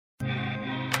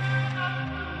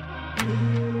Since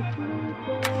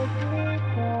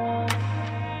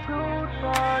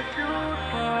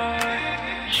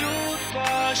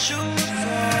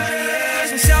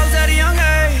I was at a young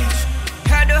age,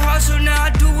 had to hustle, now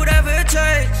I do whatever it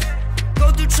takes.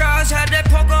 Go through trials, had that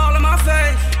poker all in my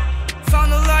face.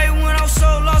 Found the light when I was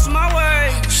so lost in my way.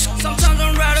 Sometimes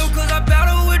I'm rattled cause I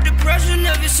battle with depression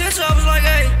ever since I was like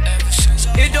 8.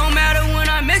 It don't matter when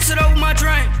I mix it up with my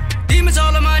drink. Demons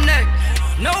all in my neck,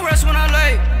 no rest when I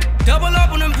lay. Double up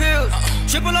on them pills,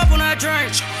 triple up on that drink.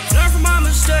 Learn from my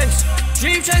mistakes,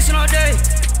 dream chasing all day.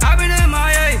 I've been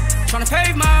MIA, tryna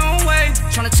pave my own way.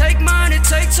 Tryna take mine, it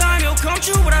take time, it'll come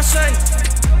true what I say.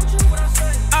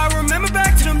 I remember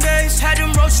back to them days, had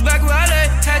them roaches back where I lay.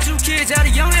 Had 2 kids at a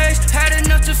young age, had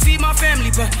enough to feed my family,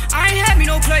 but I ain't had me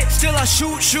no plate. Still I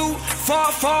shoot,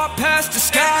 far, far past the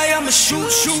sky. I'ma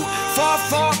shoot, far,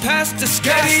 far past the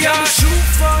sky. Baby, I'ma shoot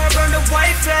far, burn the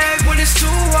white flag when it's too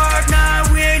hard.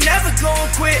 Nah, we ain't never gon'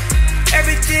 quit.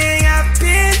 Everything I've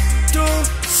been through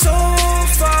so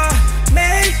far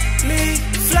made me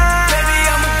fly. Baby,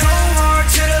 I'ma go hard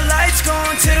till the lights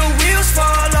gone, till the wheels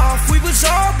fall off. We was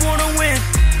all born to win.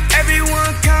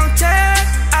 Everyone counted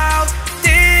out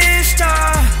this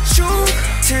star,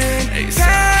 shooting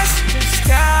past the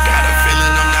sky. Got a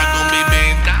feeling I'm not gonna be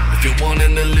big. If you're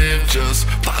wanting to live, just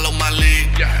follow my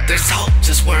lead. There's hope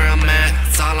just where I'm at,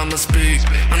 that's all I'ma speak.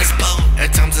 On this boat,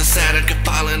 at times it's sad I could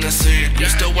fall in the sea.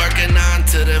 Used to working 9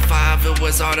 to the 5, it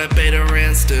was all that beta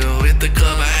and still hit the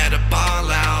club, I had to ball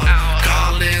out.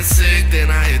 Called in sick, then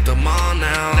I hit the mall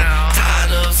now.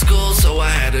 Tired of school, so I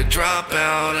had to drop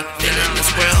out. Feeling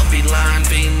this world be lying,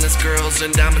 Venus girls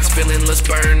and diamonds, feelingless,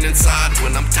 burn inside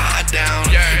when I'm tied down.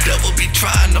 Devil be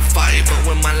trying to fight, but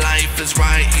when my life is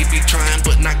right, he be trying,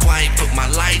 but not quite. Put my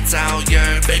lights out,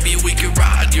 yeah. Baby, we can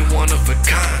ride, you're one of a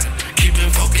kind.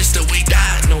 Keeping focused till we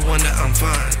die, no wonder I'm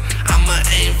fine. I'ma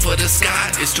aim for the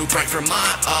sky, it's too bright for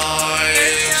my eyes.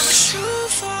 Baby, I'ma shoot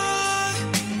far.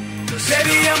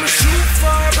 Baby, I'ma shoot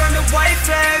far, burn the white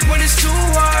flag when it's too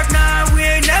hard. Nah, we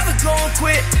ain't never gon'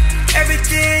 quit.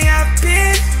 Everything I've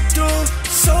been through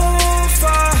so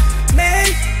far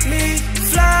made me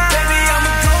fly. Baby,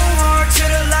 I'ma go hard till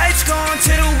the lights gone,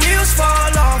 till the wheels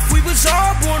fall off. We was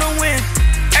all born to win.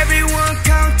 Everyone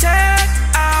counted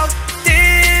out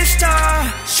this star,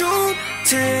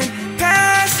 shooting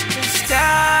past the sky.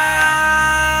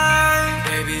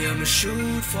 Baby, I'ma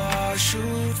shoot far,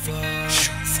 shoot far, shoot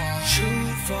far,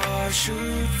 shoot far,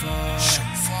 shoot far,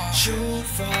 shoot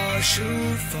far,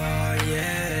 shoot far,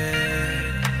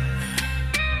 yeah.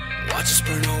 Watch us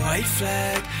burn a white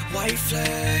flag, white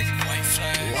flag, white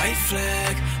flag, white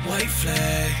flag, white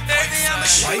flag,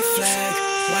 white flag,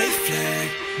 white flag.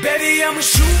 Baby, I'ma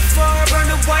shoot far, burn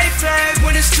the white flag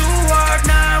when it's too hard.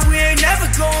 Nah, we ain't never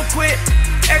gon' quit.